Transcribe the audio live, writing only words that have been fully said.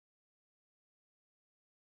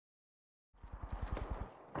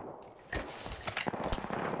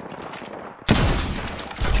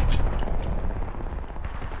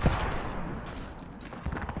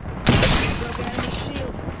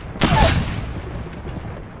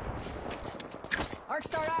Arc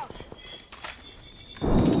start out.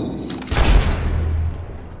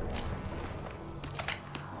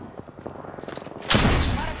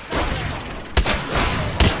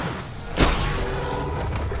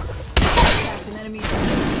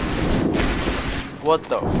 What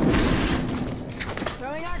the f?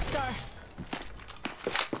 Throwing arc star.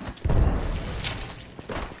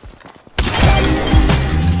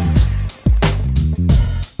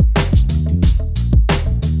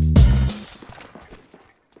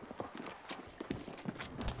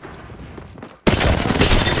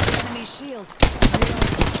 Enemy shield.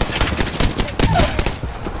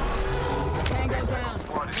 Tango down.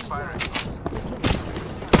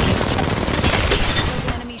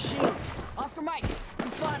 Enemy shield. Oscar Mike, I'm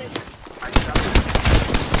spotted.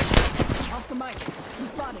 Oscar Mike, I'm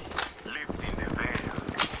spotted. Lift in the veil.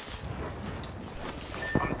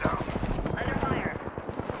 I'm down. Under fire.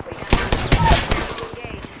 We got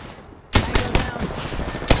engaged. Tango down.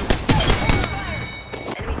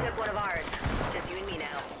 Enemy took one of ours. Just you and me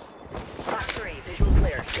now. Box 3, visual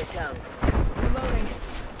clear. Good tone. Reloading.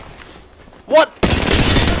 What?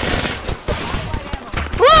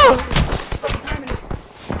 Woo!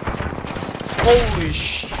 Holy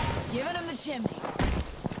sh! Giving him the chimney.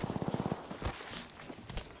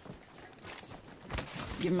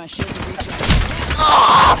 Give my shield to reach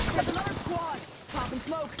out. There's another squad. Pop and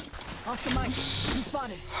smoke. Oscar Mike, I'm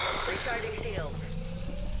spotted. Recharging shield.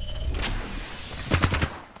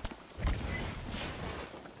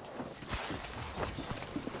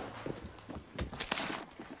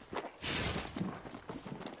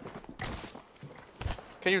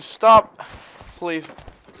 Can you stop, please?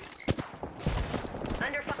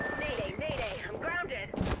 Under fire. Mayday, mayday. I'm grounded.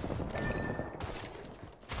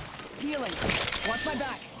 Healing. Watch my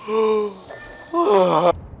back.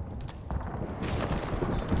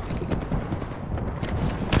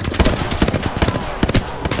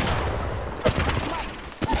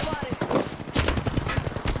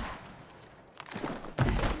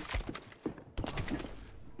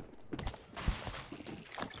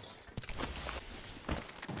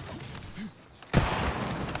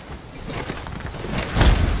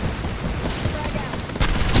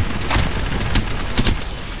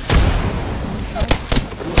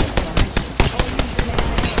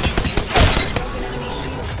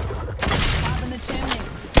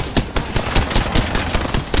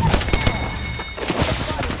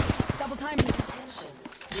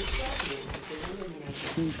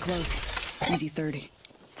 He was close. Easy 30.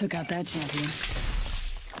 Took out that champion.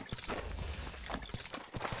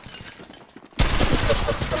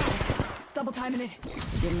 Double timing it.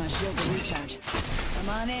 Give my shield a recharge. Come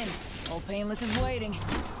on in. Old Painless is waiting.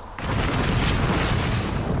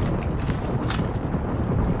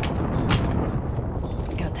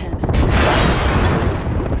 Got 10.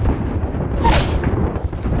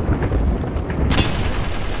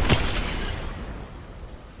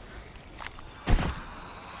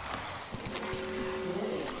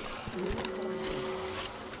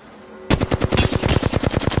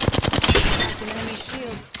 Enemy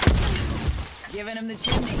shield. Giving him the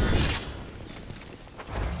chimney.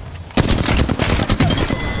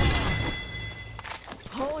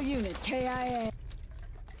 Whole unit KIA.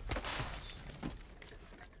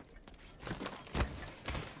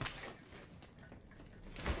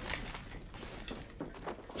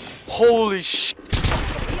 Holy sh!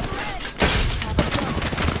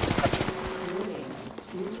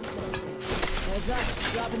 Heads up,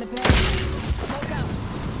 dropping the pad. Smoke out.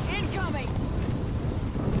 Incoming!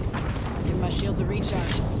 Give my shields a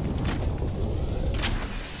recharge.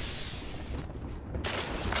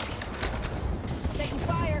 Taking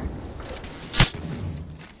fire!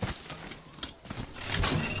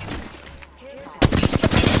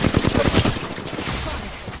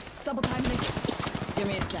 Double time this. Give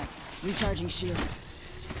me a sec. Recharging shield.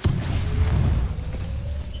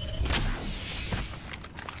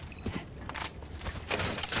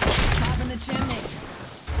 Popping the chimney.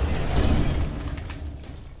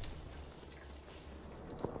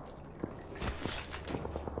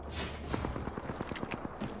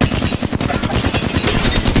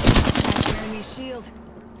 Enemy shield.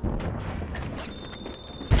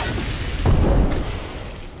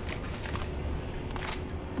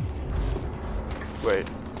 Wait.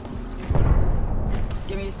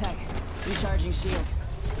 Give me a sec. Recharging shield.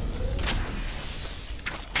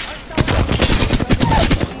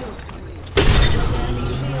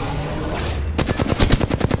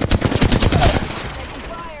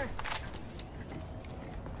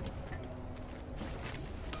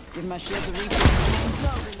 Give my shield a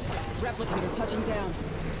recharge. Replicator touching down.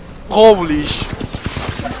 Holy sh!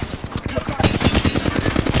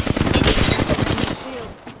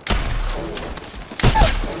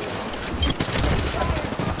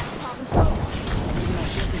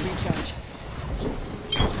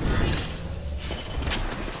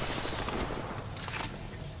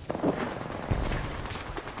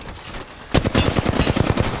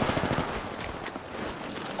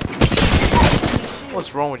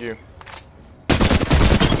 What's wrong with you?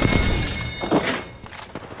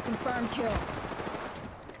 Confirmed kill.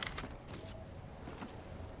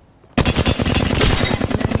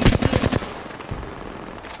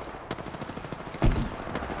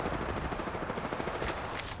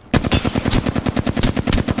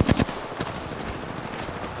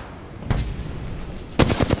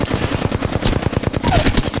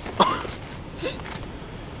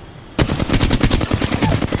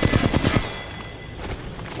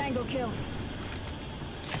 Tango killed.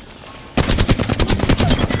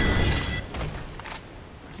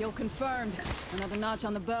 Kill confirmed. Another notch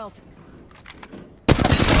on the belt.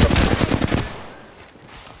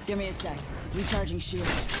 Give me a sec. Recharging shield.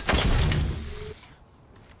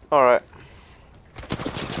 Alright.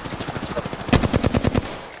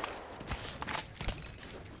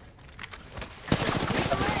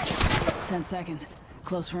 Ten seconds.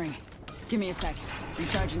 Close ring. Give me a sec.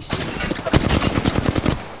 Recharging shield.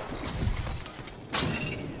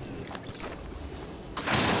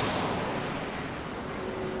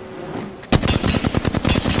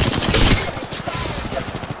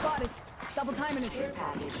 Spotted. Double timing it. Care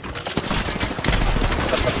package.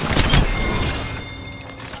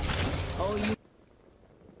 Oh, you.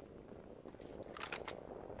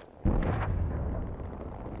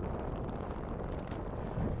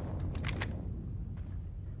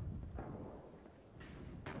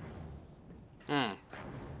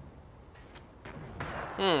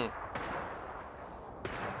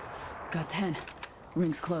 Got 10.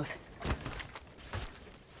 Ring's close.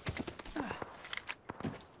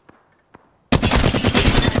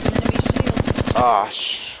 Ah,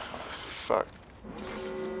 fuck.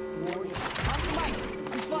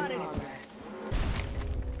 I'm spotted.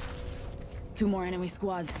 2 more enemy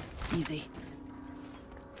squads. Easy.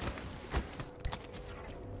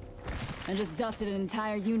 I just dusted an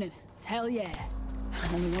entire unit. Hell yeah.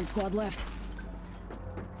 Only 1 squad left.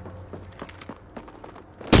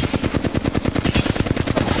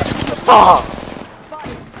 Ah!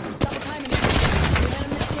 Spotted. Double timing it. Get out of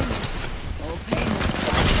the chimney. Oh, painless.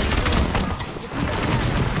 Defeat our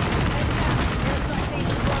captain. Heads down. Airstrike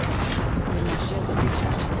station close. Give me a shield to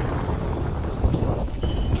recharge.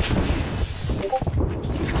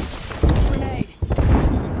 Grenade.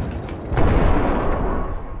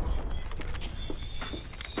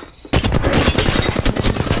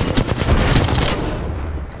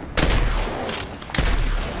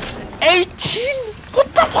 What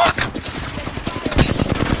the fuck?